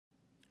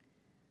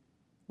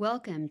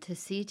Welcome to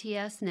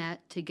CTSNet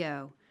to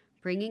Go,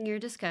 bringing your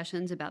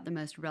discussions about the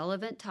most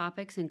relevant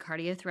topics in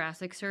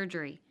cardiothoracic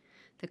surgery.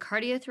 The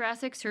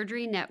Cardiothoracic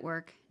Surgery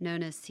Network,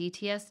 known as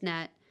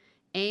CTSNet,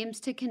 aims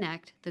to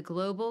connect the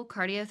global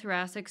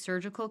cardiothoracic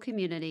surgical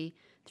community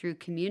through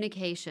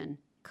communication,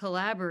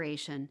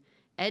 collaboration,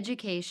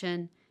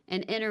 education,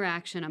 and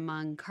interaction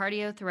among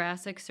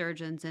cardiothoracic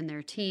surgeons and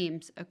their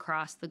teams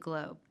across the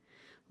globe.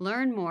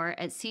 Learn more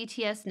at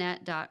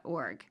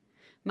ctsnet.org.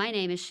 My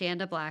name is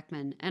Shanda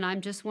Blackman, and I'm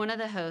just one of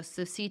the hosts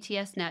of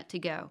CTSNet to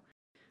Go.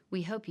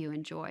 We hope you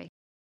enjoy.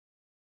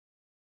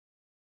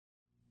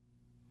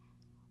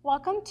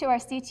 Welcome to our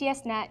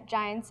CTSNet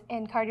Giants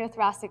in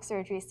Cardiothoracic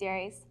Surgery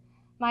series.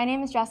 My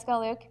name is Jessica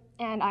Luke,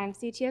 and I'm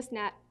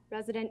CTSNet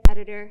resident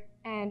editor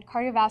and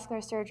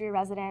cardiovascular surgery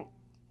resident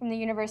from the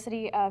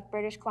University of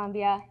British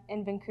Columbia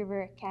in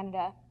Vancouver,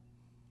 Canada.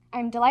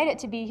 I'm delighted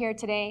to be here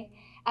today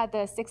at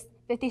the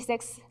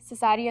 56th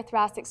Society of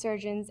Thoracic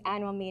Surgeons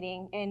annual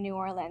meeting in New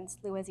Orleans,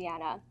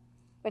 Louisiana,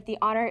 with the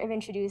honor of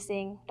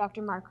introducing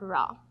Dr. Mark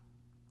Urral.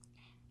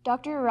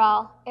 Dr.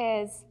 Urral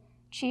is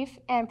Chief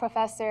and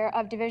Professor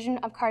of Division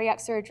of Cardiac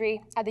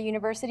Surgery at the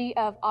University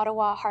of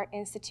Ottawa Heart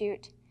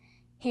Institute.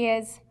 He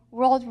is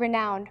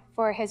world-renowned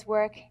for his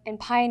work in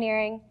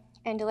pioneering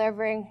and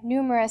delivering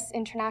numerous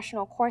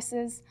international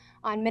courses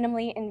on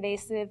minimally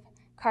invasive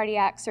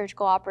cardiac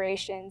surgical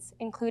operations,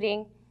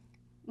 including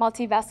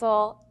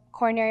multivessel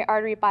coronary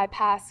artery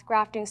bypass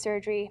grafting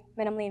surgery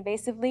minimally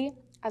invasively,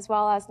 as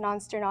well as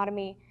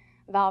non-sternotomy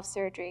valve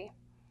surgery.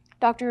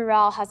 Dr.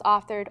 Urral has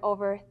authored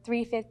over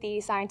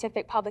 350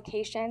 scientific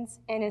publications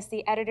and is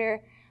the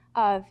editor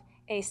of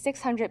a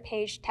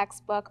 600-page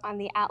textbook on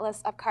the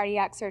Atlas of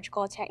Cardiac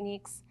Surgical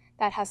Techniques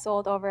that has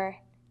sold over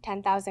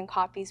 10,000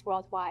 copies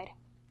worldwide.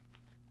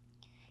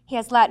 He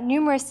has led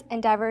numerous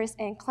endeavors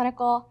in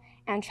clinical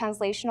and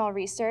translational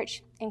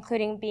research,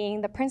 including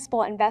being the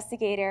principal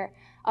investigator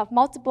of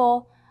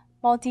multiple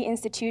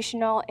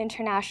multi-institutional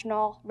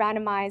international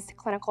randomized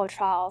clinical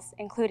trials,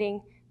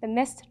 including the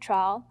MIST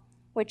trial,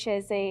 which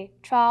is a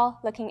trial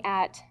looking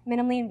at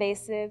minimally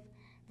invasive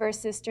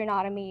versus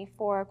sternotomy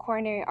for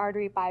coronary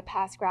artery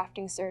bypass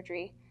grafting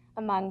surgery,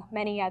 among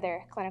many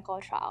other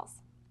clinical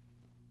trials.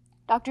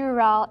 Dr.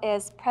 Urral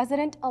is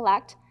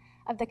president-elect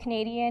of the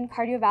Canadian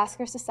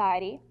Cardiovascular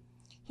Society.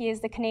 He is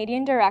the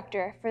Canadian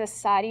Director for the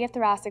Society of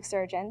Thoracic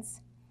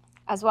Surgeons,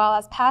 as well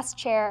as past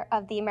chair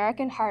of the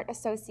American Heart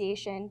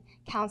Association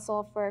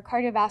Council for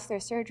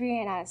Cardiovascular Surgery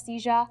and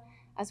Anesthesia,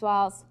 as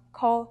well as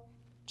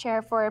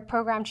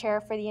program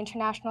chair for the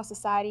International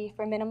Society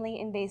for Minimally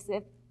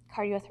Invasive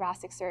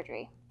Cardiothoracic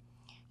Surgery.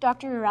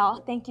 Dr.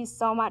 Urral, thank you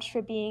so much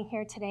for being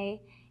here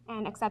today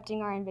and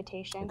accepting our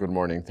invitation. Good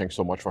morning. Thanks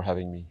so much for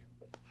having me.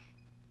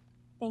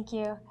 Thank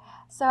you.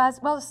 So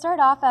to start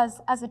off,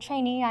 as a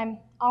trainee, I'm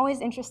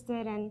always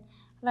interested in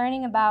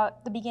learning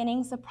about the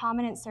beginnings of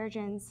prominent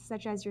surgeons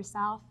such as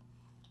yourself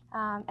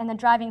and the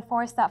driving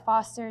force that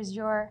fosters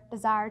your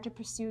desire to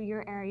pursue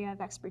your area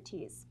of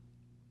expertise.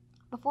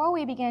 Before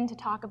we begin to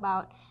talk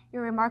about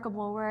your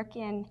remarkable work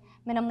in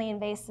minimally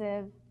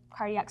invasive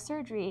cardiac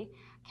surgery,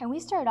 can we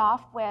start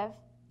off with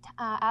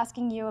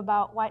asking you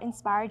about what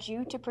inspired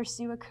you to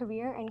pursue a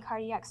career in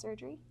cardiac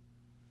surgery?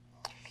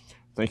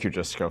 Thank you,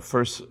 Jessica.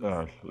 First,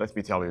 let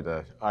me tell you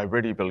that I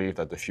really believe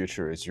that the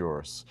future is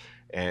yours,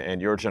 and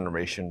your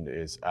generation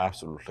is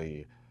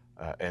absolutely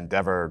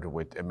endeavored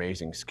with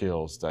amazing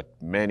skills that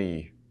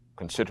many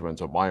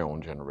constituents of my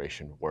own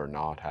generation were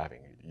not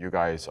having. You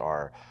guys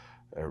are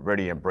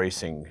really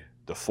embracing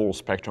the full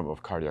spectrum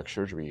of cardiac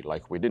surgery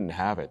like we didn't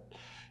have it,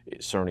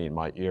 certainly in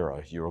my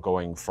era. You were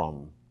going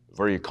from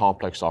very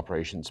complex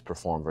operations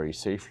performed very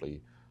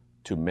safely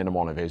to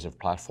minimal invasive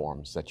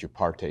platforms that you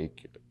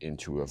partake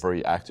into a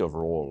very active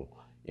role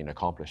in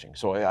accomplishing.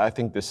 So I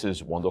think this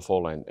is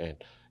wonderful, and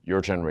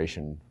your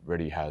generation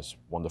really has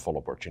wonderful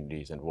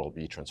opportunities and will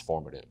be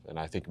transformative. And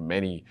I think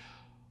many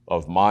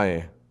of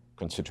my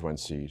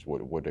constituencies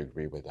would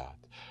agree with that.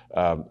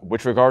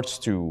 With regards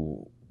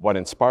to what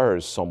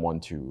inspires someone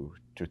to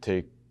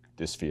take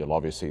this field,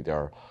 obviously there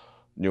are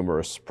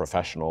numerous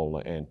professional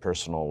and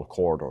personal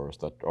corridors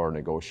that are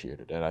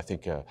negotiated. And I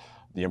think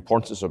the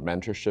importance of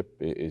mentorship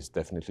is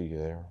definitely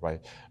there,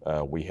 right?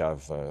 We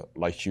have,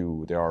 like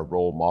you, there are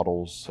role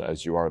models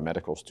as you are a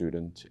medical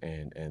student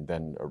and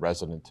then a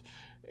resident,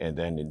 and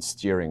then in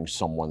steering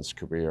someone's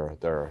career,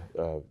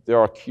 there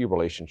are key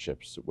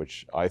relationships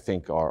which I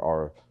think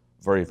are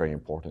very, very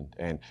important.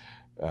 And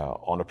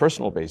on a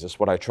personal basis,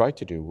 what I try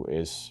to do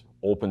is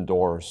open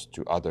doors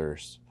to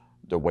others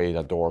the way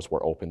that doors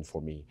were opened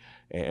for me.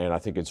 And I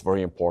think it's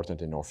very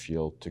important in our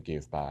field to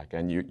give back.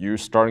 And you're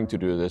starting to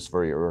do this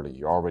very early.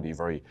 You're already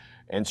very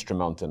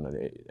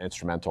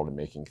instrumental in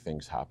making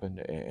things happen.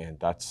 And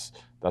that's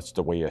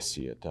the way I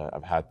see it.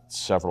 I've had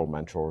several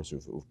mentors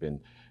who've been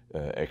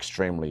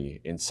extremely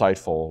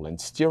insightful and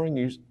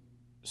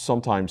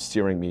sometimes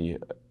steering me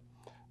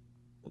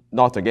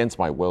not against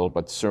my will,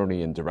 but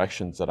certainly in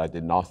directions that I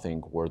did not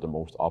think were the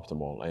most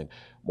optimal. And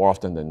more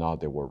often than not,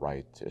 they were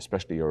right,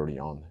 especially early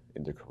on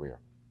in the career.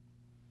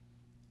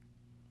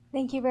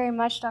 Thank you very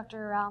much, Dr.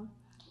 Urral.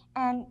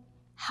 And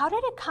how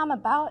did it come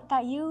about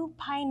that you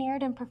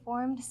pioneered and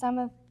performed some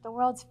of the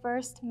world's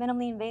first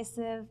minimally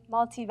invasive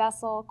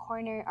multi-vessel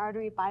coronary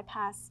artery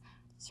bypass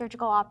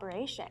surgical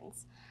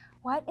operations?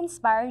 What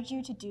inspired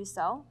you to do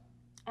so?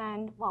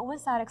 And what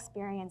was that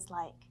experience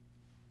like?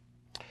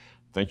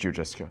 Thank you,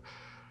 Jessica.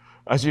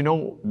 As you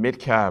know,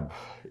 MidCab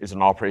is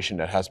an operation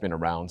that has been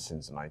around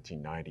since the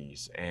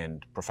 1990s,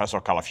 and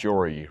Professor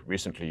Calafiore,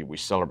 recently we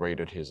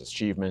celebrated his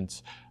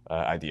achievements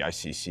at the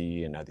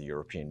ICC and at the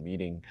European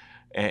meeting,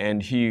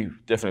 and he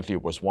definitely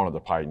was one of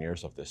the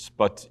pioneers of this.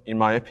 But in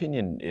my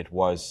opinion, it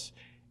was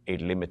a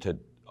limited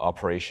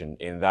operation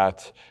in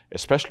that,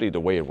 especially the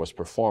way it was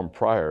performed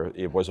prior,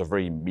 it was a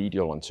very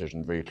medial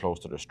incision, very close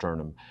to the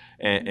sternum,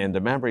 and the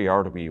mammary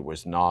artery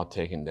was not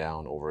taken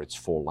down over its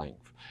full length.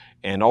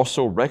 And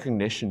also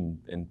recognition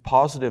and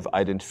positive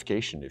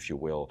identification, if you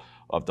will,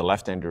 of the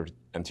left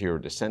anterior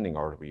descending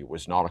artery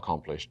was not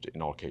accomplished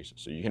in all cases.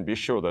 So you can be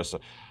sure there's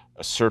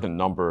a certain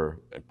number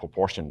and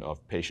proportion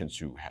of patients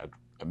who had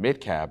a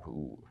MidCab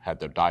who had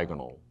their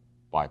diagonal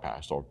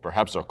bypassed, or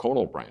perhaps a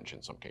conal branch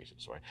in some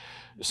cases, right?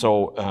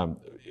 So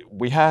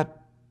we had,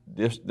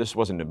 this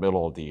was in the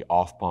middle of the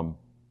off-pump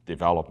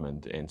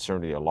development, and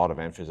certainly a lot of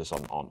emphasis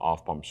on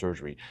off-pump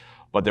surgery,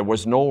 but there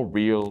was no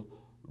real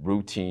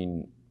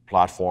routine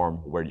platform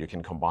where you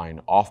can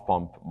combine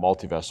off-pump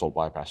multi-vessel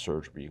bypass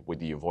surgery with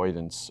the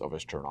avoidance of a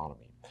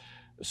sternotomy.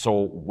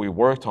 So we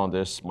worked on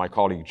this, my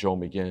colleague Joe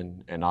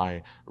McGinn and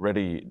I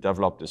really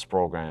developed this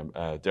program.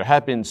 There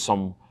had been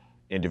some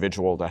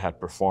individual that had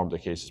performed the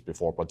cases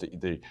before, but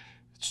the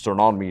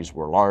sternotomies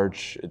were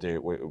large.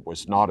 It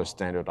was not a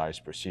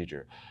standardized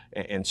procedure.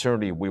 And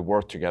certainly we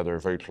worked together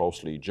very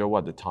closely. Joe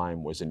at the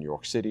time was in New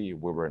York City,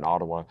 we were in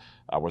Ottawa.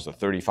 I was a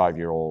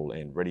 35-year-old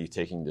and really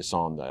taking this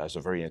on as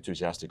a very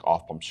enthusiastic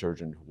off-pump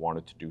surgeon who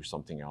wanted to do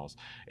something else.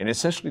 And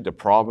essentially the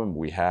problem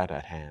we had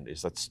at hand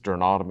is that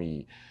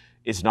sternotomy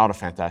is not a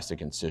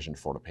fantastic incision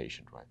for the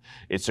patient, right?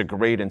 It's a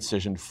great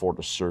incision for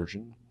the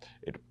surgeon.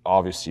 It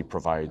obviously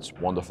provides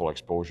wonderful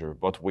exposure,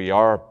 but we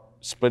are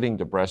splitting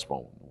the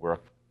breastbone. We're,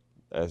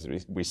 as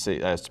we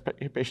say, as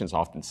patients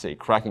often say,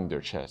 cracking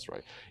their chest,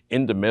 right?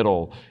 In the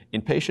middle,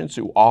 in patients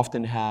who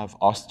often have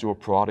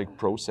osteoporotic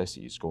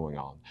processes going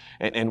on.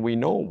 And we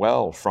know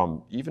well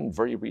from even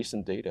very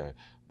recent data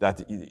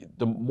that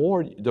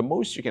the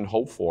most you can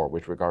hope for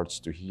with regards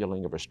to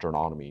healing of a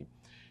sternotomy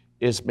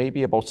is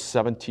maybe about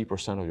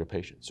 70% of your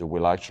patients who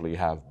will actually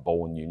have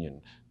bone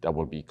union that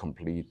will be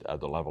complete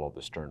at the level of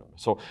the sternum.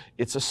 So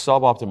it's a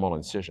suboptimal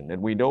incision.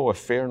 And we know a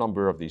fair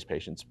number of these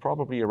patients,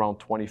 probably around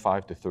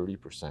 25 to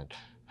 30%,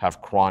 have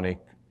chronic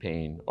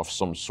pain of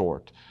some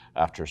sort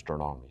after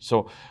sternotomy.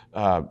 So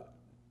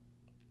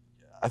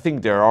I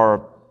think there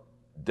are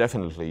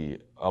definitely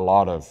a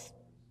lot of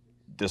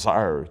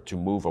desire to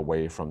move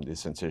away from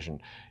this incision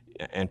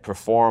and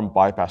perform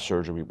bypass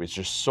surgery, which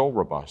is so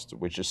robust,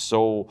 which is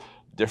so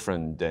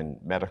different than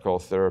medical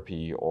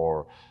therapy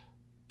or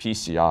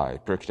PCI,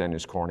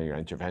 percutaneous coronary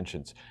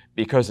interventions,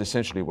 because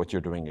essentially what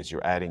you're doing is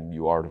you're adding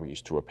new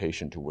arteries to a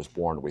patient who was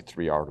born with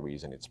 3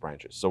 arteries in its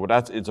branches. So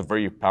it's a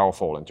very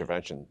powerful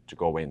intervention to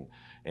go in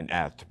and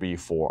add 3,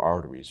 4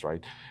 arteries,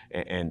 right?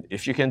 And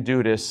if you can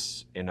do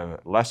this in a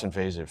less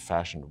invasive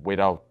fashion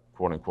without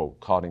quote unquote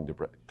cutting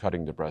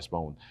the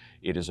breastbone,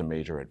 it is a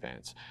major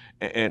advance.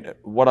 And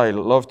what I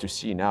love to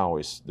see now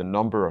is the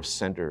number of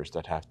centers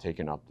that have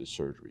taken up this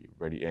surgery,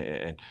 ready,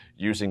 and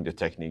using the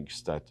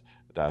techniques that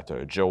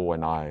Joe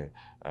and I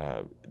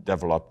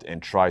developed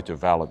and try to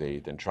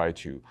validate and try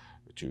to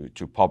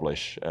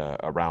publish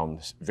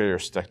around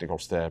various technical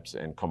steps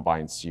and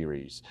combined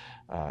series,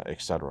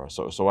 et cetera.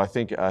 So I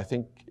think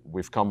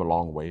we've come a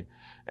long way,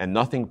 and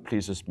nothing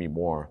pleases me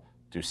more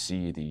to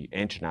see the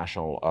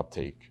international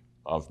uptake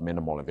of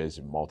minimal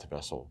invasive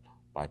multi-vessel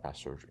bypass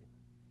surgery.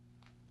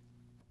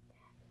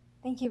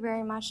 Thank you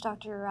very much,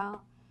 Dr. Urel.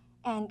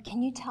 And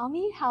can you tell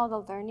me how the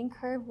learning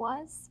curve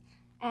was?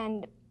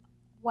 And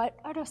what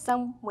are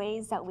some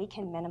ways that we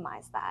can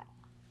minimize that?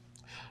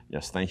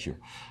 Yes, thank you.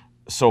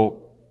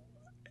 So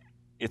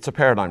it's a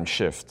paradigm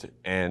shift.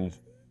 And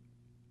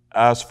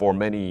as for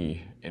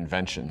many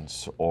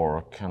inventions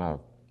or kind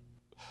of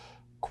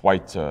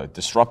quite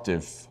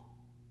disruptive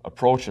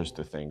approaches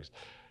to things,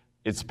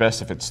 it's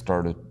best if it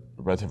started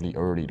relatively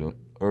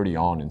early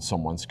on in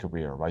someone's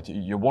career, right?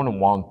 You wouldn't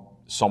want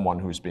someone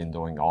who's been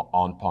doing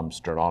on-pump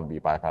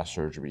sternotomy bypass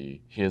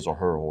surgery his or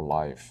her whole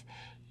life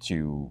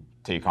to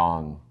take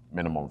on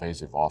minimal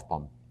invasive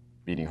off-pump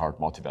beating heart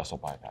multi-vessel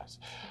bypass.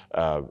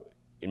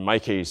 In my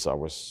case, I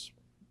was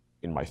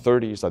in my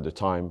 30s at the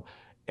time,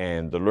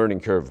 and the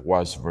learning curve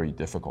was very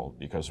difficult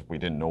because we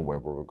didn't know where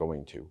we were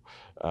going to.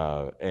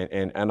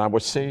 And I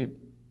would say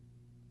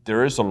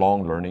there is a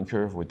long learning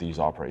curve with these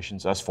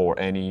operations, as for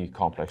any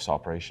complex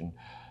operation.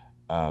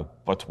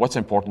 But what's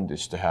important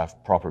is to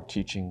have proper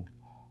teaching,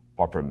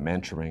 proper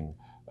mentoring,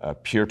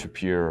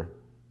 peer-to-peer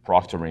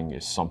proctoring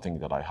is something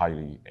that I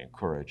highly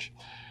encourage.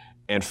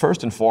 And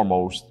first and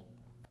foremost,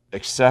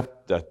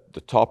 accept that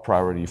the top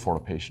priority for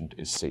the patient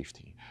is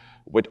safety.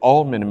 With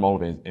all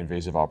minimal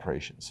invasive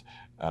operations,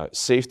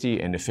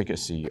 safety and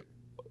efficacy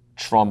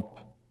trump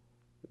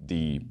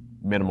the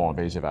minimal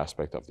invasive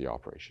aspect of the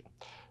operation.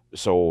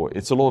 So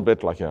it's a little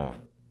bit like a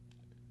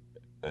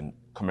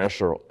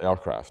commercial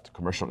aircraft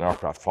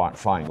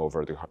flying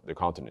over the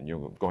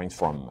continent, going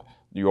from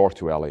New York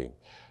to LA.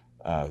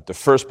 The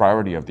first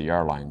priority of the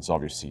airline is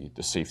obviously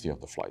the safety of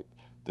the flight.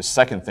 The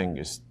second thing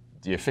is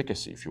the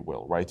efficacy, if you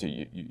will, right?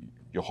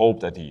 You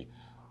hope that the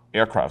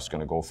aircraft's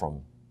going to go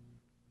from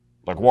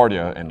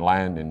LaGuardia and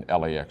land in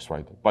LAX,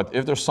 right? But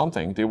if there's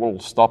something, they will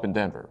stop in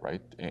Denver,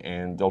 right?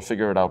 And they'll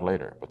figure it out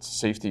later. But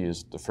safety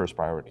is the first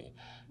priority.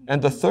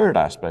 And the third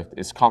aspect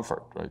is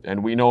comfort, right?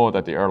 And we know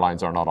that the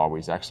airlines are not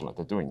always excellent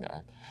at doing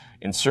that.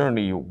 And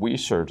certainly we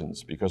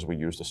surgeons, because we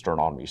use the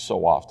sternotomy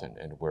so often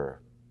and we're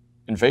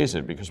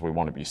invasive because we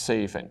want to be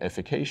safe and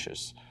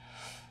efficacious,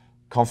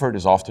 comfort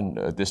is often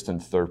a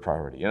distant third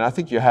priority. And I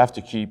think you have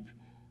to keep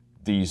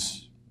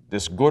this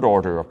good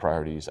order of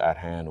priorities at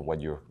hand when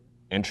you're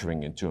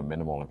entering into a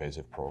minimal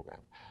invasive program.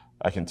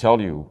 I can tell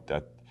you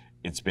that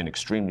it's been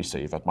extremely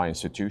safe at my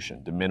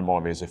institution. The minimal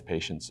invasive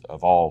patients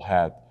have all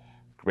had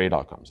great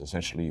outcomes.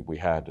 Essentially, we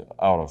had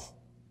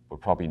we're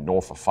probably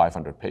north of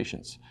 500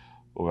 patients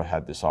who have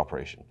had this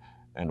operation.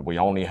 And we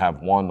only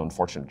have one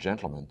unfortunate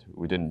gentleman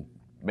who didn't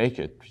make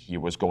it. He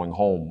was going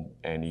home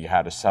and he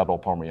had a saddle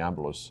pulmonary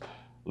embolus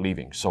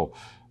leaving. So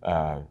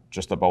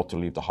just about to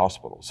leave the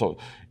hospital. So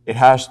it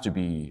has to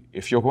be,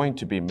 if you're going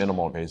to be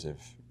minimal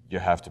invasive, you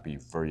have to be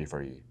very,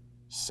 very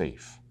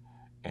safe.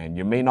 And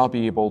you may not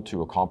be able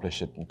to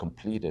accomplish it and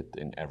complete it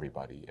in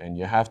everybody. And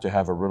you have to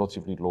have a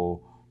relatively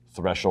low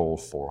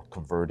threshold for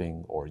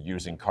converting or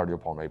using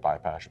cardiopulmonary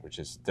bypass, which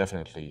is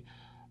definitely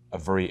a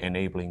very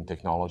enabling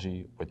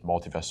technology with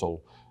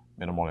multivessel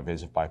minimal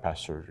invasive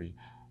bypass surgery.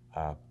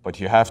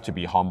 But you have to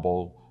be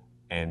humble,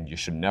 and you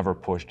should never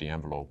push the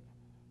envelope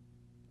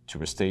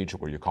to a stage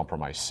where you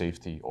compromise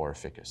safety or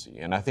efficacy.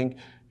 And I think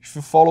if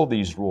you follow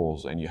these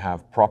rules and you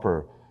have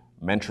proper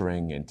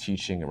mentoring and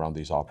teaching around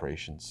these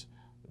operations,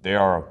 they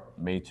are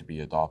made to be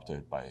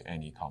adopted by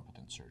any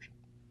competent surgeon.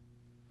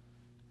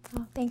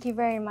 Well, thank you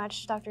very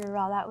much, Dr.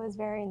 Ural. That was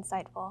very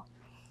insightful.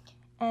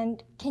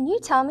 And can you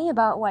tell me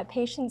about what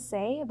patients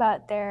say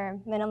about their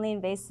minimally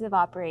invasive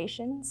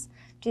operations?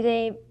 Do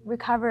they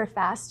recover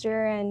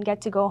faster and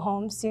get to go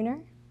home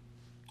sooner?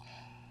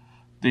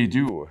 They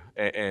do,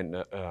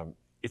 and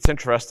it's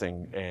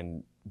interesting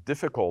and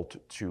difficult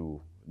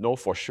to know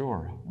for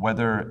sure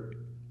whether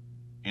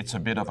it's a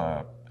bit of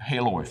a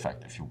halo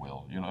effect, if you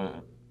will,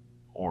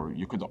 or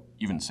you could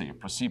even say a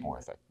placebo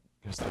effect,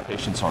 because the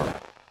patients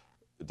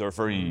they're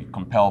very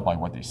compelled by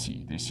what they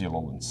see. They see a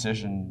little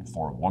incision.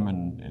 For a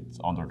woman, it's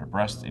under the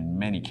breast. In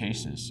many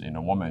cases, in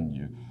a woman,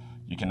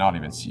 you cannot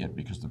even see it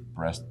because the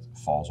breast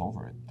falls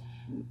over it.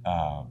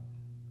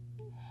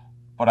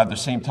 But at the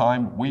same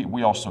time,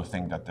 we also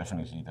think that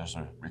definitely there's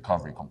a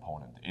recovery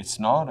component. It's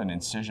not an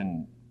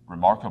incision,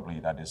 remarkably,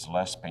 that is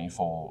less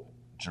painful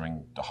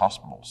during the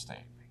hospital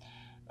stay.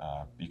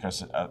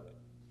 Because,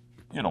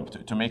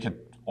 to make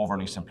it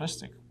overly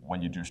simplistic,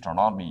 when you do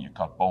sternotomy, you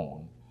cut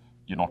bone,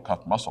 you don't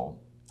cut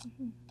muscle.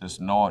 Mm-hmm.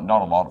 There's not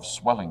a lot of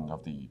swelling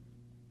of the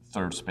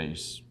third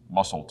space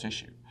muscle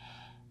tissue.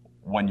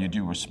 When you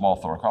do a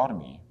small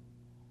thoracotomy,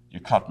 you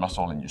cut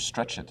muscle and you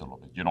stretch it a little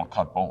bit. You don't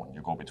cut bone,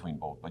 you go between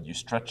both, but you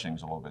stretch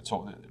things a little bit.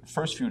 So the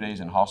first few days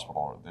in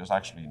hospital, there's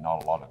actually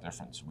not a lot of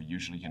difference. We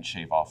usually can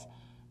shave off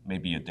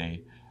maybe a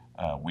day.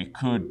 We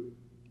could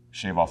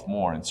shave off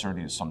more, and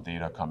certainly there's some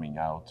data coming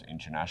out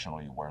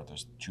internationally where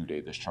there's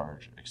 2-day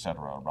discharge, et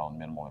cetera, around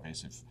minimal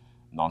invasive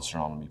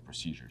non-sternotomy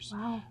procedures.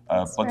 Wow,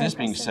 but this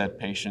being said,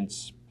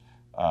 patients,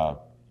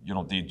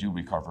 they do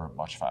recover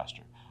much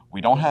faster. We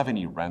don't have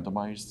any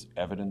randomized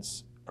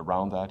evidence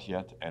around that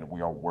yet, and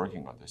we are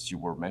working on this. You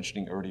were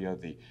mentioning earlier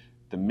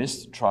the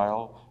MIST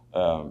trial.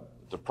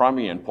 The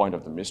primary endpoint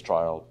of the MIST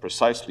trial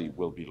precisely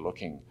will be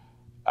looking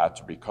at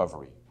the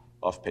recovery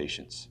of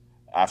patients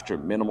after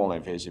minimal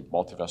invasive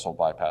multivessel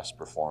bypass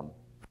performed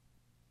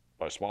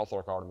by small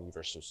thoracotomy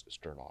versus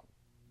sternotomy.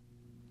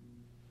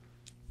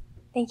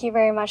 Thank you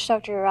very much,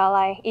 Dr. Ural.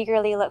 I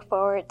eagerly look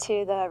forward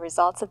to the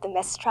results of the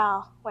MIST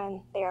trial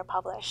when they are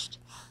published.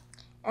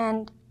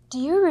 And do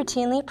you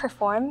routinely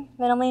perform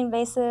minimally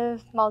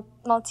invasive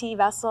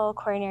multi-vessel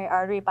coronary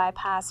artery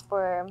bypass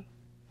for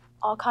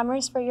all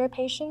comers for your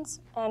patients?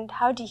 And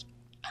how do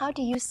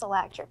you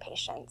select your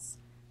patients?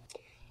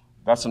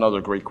 That's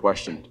another great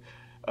question.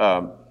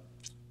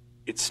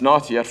 It's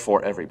not yet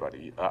for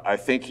everybody. I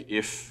think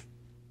if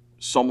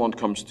someone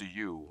comes to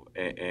you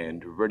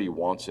and really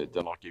wants it,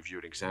 then I'll give you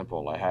an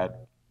example. I had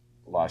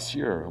last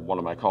year, one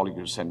of my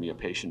colleagues sent me a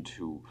patient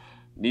who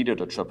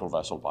needed a triple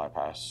vessel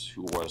bypass,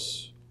 who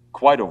was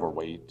quite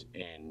overweight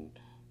and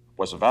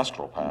was a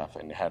vasculopath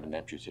and had an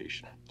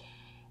amputation.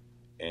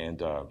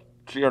 And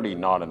clearly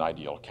not an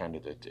ideal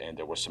candidate, and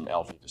there was some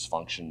LV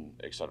dysfunction,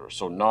 et cetera.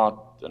 So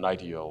not an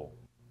ideal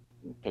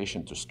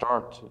patient to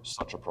start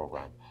such a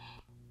program.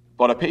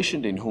 But a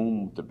patient in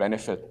whom the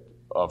benefit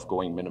of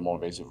going minimal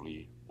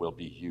invasively will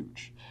be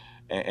huge.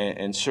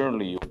 And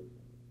certainly,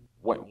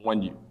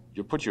 when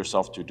you put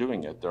yourself to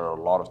doing it, there are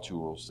a lot of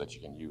tools that you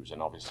can use.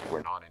 And obviously,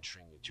 we're not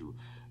entering into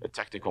a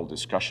technical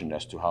discussion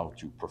as to how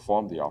to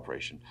perform the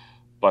operation.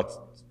 But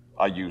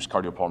I use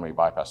cardiopulmonary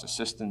bypass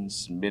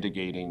assistance,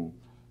 mitigating,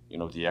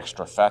 the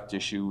extra fat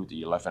tissue,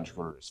 the left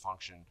ventricular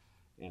dysfunction,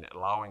 and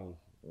allowing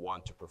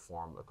one to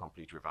perform a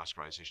complete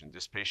revascularization.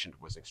 This patient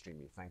was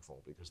extremely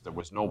thankful because there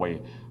was no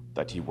way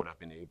that he would have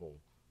been able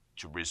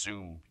to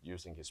resume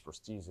using his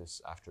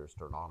prosthesis after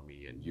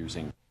sternotomy and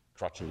using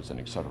crutches and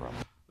etc.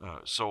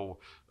 So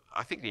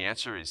I think the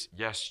answer is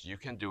yes, you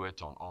can do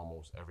it on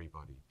almost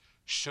everybody.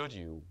 Should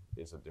you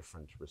is a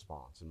different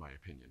response, in my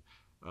opinion.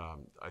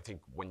 I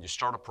think when you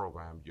start a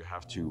program, you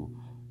have to,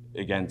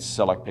 again,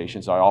 select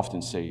patients. I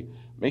often say,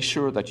 make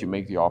sure that you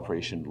make the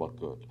operation look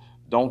good.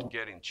 Don't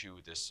get into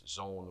this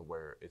zone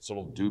where it's a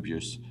little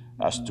dubious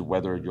as to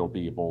whether you'll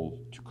be able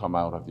to come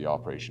out of the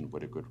operation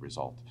with a good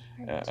result.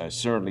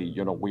 Certainly,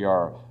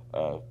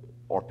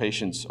 our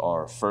patients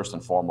are first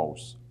and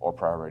foremost our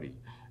priority,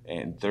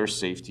 and their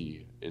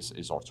safety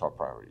is our top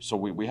priority. So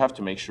we have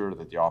to make sure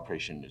that the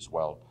operation is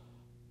well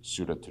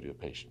suited to the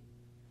patient.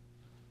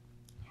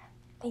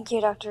 Thank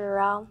you, Dr.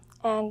 Rurel.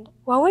 And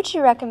what would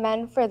you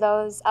recommend for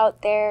those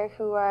out there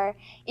who are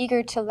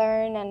eager to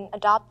learn and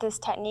adopt this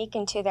technique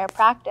into their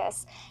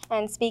practice?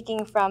 And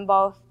speaking from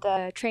both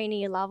the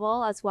trainee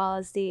level as well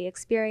as the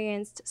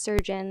experienced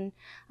surgeon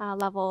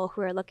level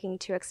who are looking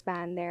to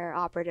expand their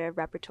operative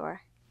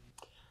repertoire.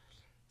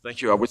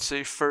 Thank you. I would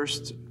say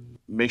first,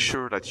 make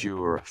sure that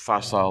you're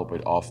facile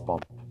with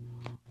off-bump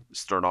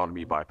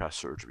sternotomy bypass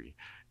surgery.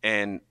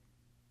 And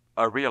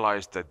I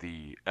realized that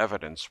the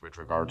evidence with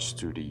regards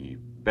to the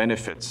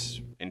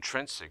benefits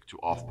intrinsic to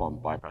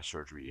off-bump bypass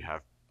surgery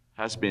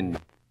has been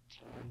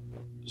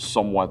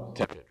somewhat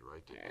tepid,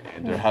 right?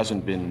 And there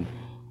hasn't been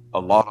a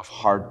lot of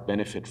hard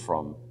benefit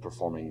from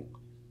performing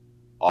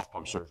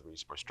off-bump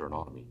surgeries by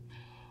sternotomy.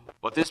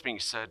 But this being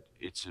said,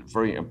 it's a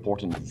very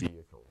important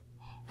vehicle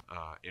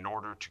in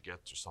order to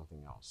get to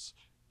something else.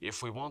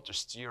 If we want to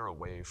steer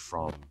away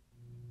from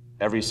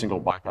every single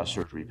bypass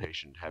surgery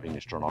patient having a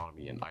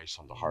sternotomy and ice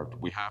on the heart,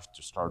 we have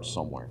to start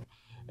somewhere.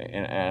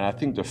 And I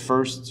think the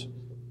first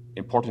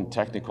important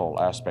technical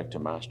aspect to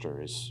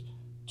master is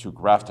to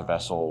graft a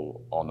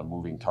vessel on a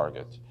moving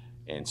target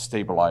and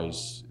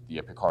stabilize the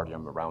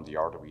epicardium around the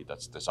artery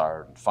that's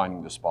desired, and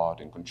finding the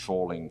spot and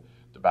controlling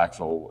the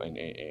backflow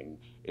and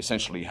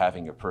essentially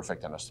having a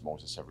perfect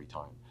anastomosis every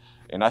time.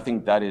 And I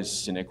think that is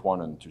sine qua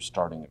non to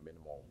starting a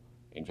minimal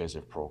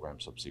invasive program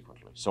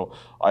subsequently. So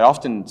I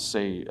often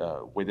say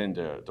within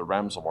the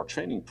realms of our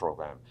training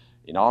program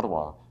in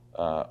Ottawa,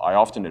 I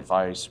often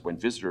advise when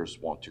visitors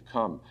want to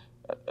come,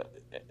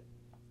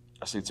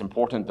 I say it's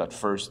important that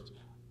first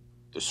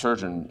the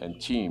surgeon and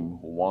team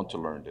who want to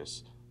learn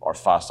this are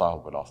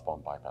facile with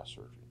off-bump bypass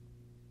surgery.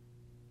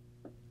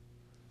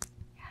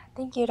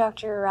 Thank you,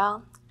 Dr.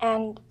 Rurel.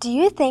 And do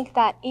you think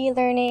that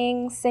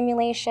e-learning,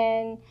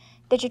 simulation,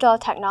 digital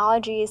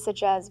technologies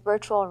such as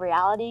virtual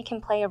reality can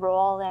play a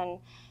role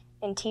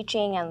in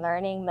teaching and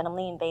learning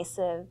minimally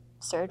invasive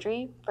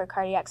surgery for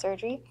cardiac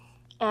surgery?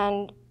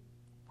 And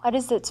what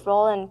is its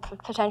role in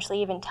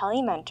potentially even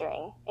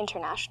telementoring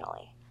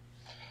internationally?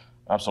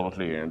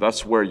 Absolutely, and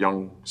that's where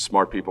young,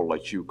 smart people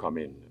like you come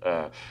in.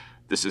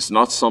 This is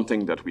not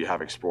something that we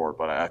have explored,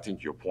 but I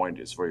think your point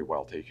is very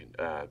well taken.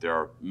 There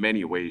are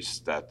many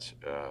ways that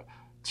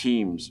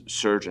teams,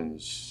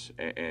 surgeons,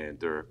 and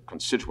their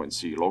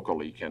constituency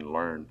locally can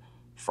learn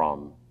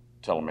from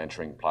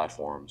telementoring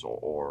platforms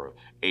or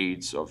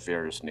aids of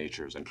various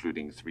natures,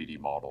 including 3D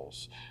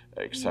models,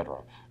 et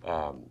cetera.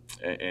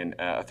 And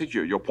I think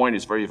your point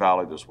is very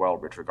valid as well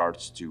with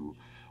regards to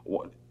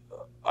what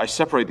I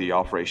separate the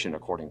operation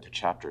according to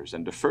chapters,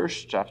 and the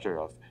first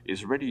chapter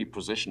is really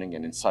positioning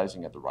and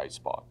incising at the right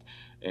spot.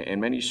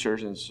 And many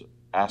surgeons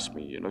ask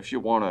me, if you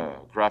want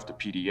to graft a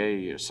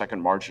PDA, a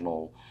second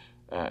marginal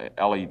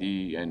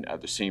LED, and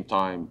at the same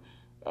time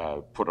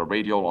put a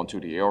radial onto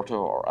the aorta,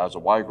 or as a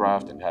Y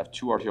graft and have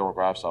 2 arterial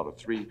grafts out of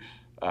 3,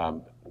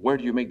 where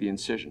do you make the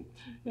incision?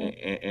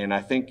 And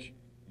I think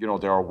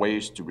there are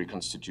ways to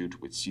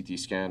reconstitute with CT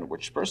scan,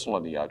 which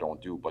personally I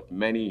don't do, but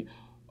many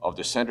of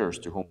the centers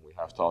to whom we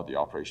have taught the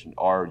operation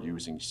are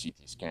using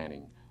CT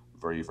scanning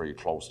very, very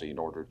closely in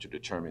order to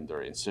determine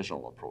their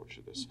incisional approach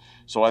to this.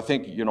 So I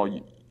think,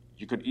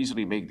 you could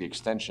easily make the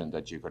extension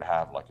that you could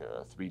have like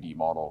a 3D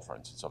model, for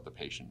instance, of the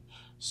patient,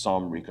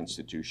 some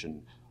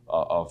reconstitution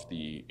of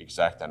the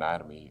exact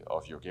anatomy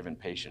of your given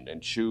patient,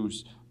 and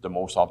choose the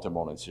most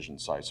optimal incision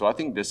site. So I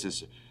think this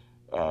is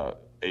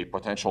a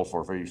potential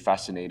for very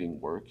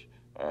fascinating work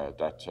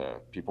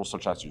that people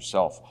such as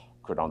yourself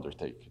could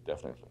undertake,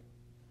 definitely.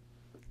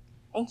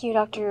 Thank you,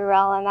 Dr.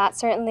 Rurel, and that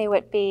certainly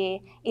would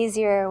be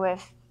easier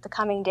with the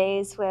coming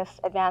days with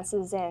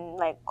advances in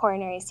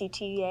coronary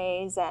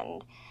CTAs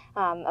and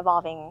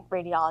evolving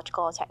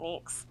radiological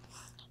techniques.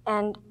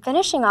 And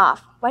finishing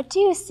off, what do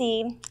you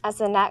see as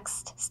the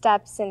next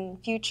steps in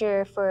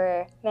future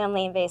for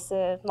minimally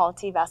invasive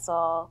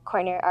multi-vessel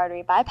coronary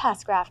artery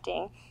bypass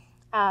grafting,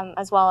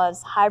 as well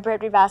as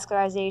hybrid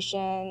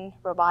revascularization,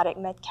 robotic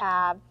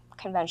mid-cab,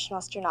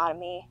 conventional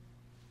sternotomy?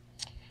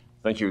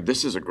 Thank you.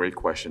 This is a great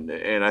question.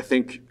 And I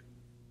think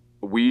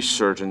we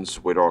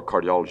surgeons with our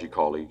cardiology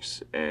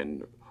colleagues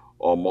and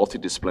our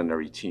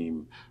multidisciplinary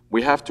team,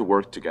 we have to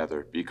work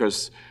together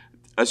because,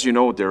 as you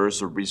know, there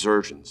is a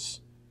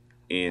resurgence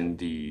in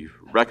the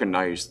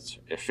recognized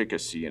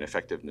efficacy and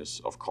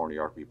effectiveness of coronary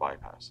artery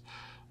bypass.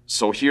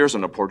 So here's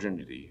an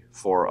opportunity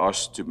for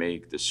us to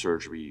make the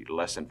surgery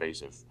less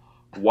invasive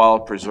while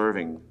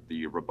preserving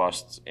the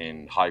robust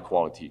and high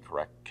quality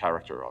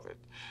character of it.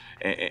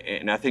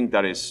 And I think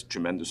that is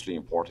tremendously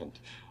important.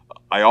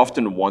 I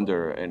often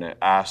wonder and I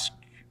ask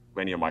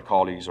many of my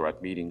colleagues or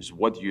at meetings,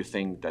 what do you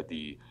think that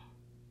the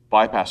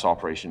bypass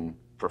operation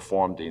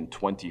performed in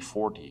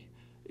 2040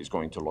 is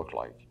going to look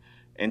like?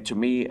 And to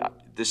me,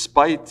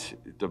 despite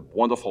the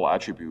wonderful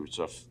attributes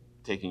of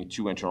taking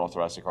 2 internal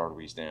thoracic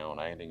arteries down,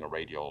 adding a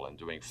radial, and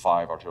doing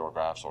 5 arterial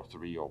grafts or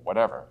 3 or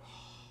whatever,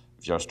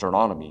 via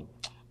sternotomy,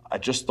 I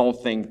just don't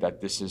think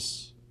that this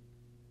is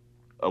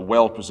a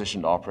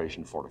well-positioned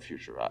operation for the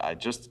future. I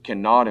just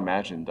cannot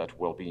imagine that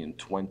we'll be in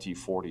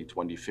 2040,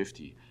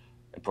 2050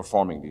 and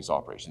performing these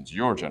operations,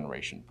 your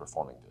generation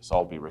performing this.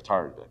 I'll be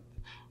retired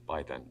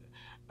by then.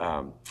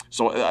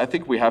 So I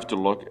think we have to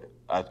look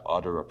at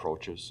other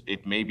approaches.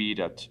 It may be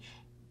that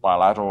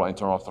bilateral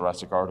internal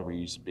thoracic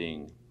arteries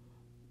being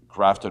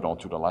grafted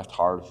onto the left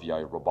heart via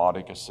a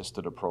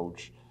robotic-assisted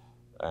approach,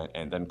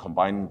 and then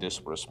combining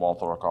this with a small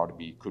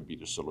thoracotomy could be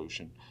the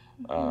solution.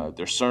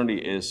 There certainly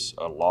is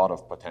a lot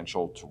of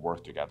potential to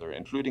work together,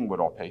 including with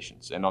our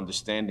patients, and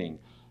understanding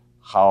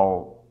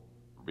how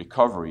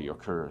recovery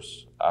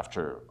occurs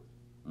after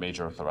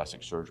major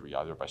thoracic surgery,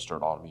 either by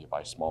sternotomy or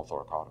by small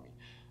thoracotomy,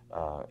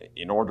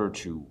 in order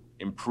to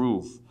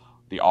improve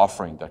the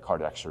offering that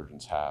cardiac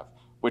surgeons have.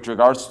 With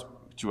regards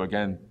to,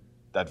 again,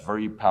 that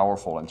very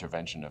powerful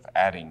intervention of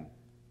adding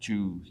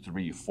 2,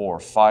 3, 4,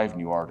 5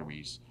 new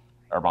arteries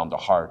around the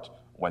heart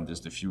when there's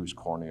diffuse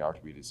coronary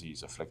artery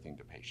disease afflicting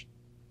the patient.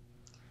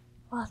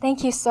 Well,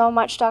 thank you so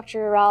much, Dr.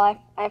 Urel.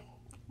 I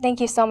thank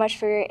you so much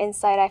for your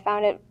insight. I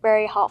found it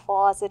very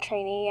helpful as a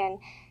trainee and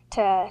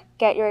to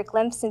get your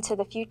glimpse into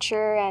the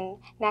future and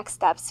next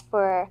steps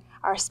for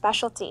our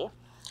specialty.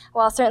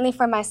 Well, certainly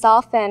for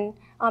myself and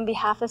on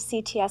behalf of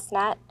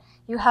CTSNet,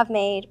 you have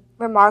made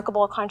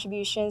remarkable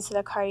contributions to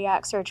the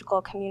cardiac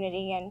surgical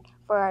community and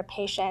for our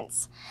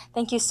patients.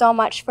 Thank you so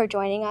much for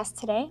joining us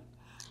today.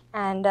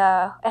 And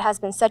it has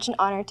been such an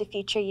honor to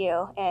feature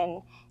you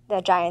in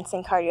the Giants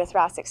in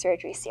Cardiothoracic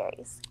Surgery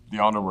series. The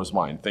honor was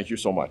mine. Thank you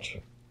so much.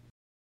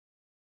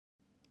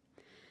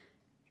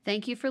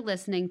 Thank you for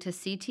listening to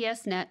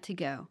CTSNet to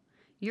Go,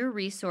 your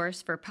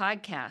resource for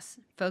podcasts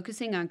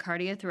focusing on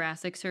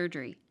cardiothoracic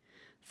surgery.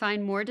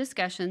 Find more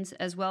discussions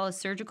as well as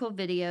surgical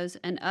videos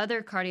and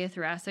other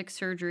cardiothoracic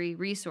surgery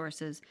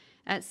resources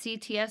at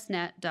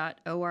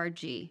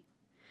ctsnet.org.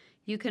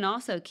 You can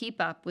also keep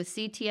up with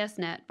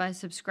CTSNet by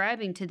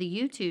subscribing to the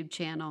YouTube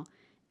channel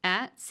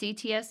at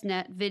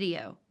CTSNet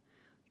Video,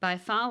 by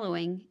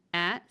following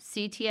at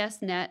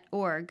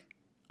CTSNet.org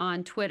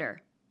on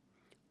Twitter,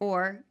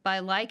 or by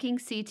liking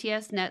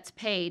CTSNet's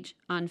page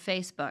on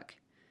Facebook.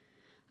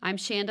 I'm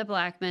Shanda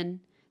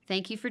Blackman.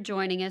 Thank you for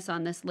joining us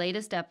on this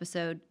latest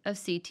episode of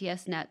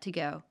CTSNet to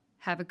Go.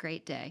 Have a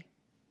great day.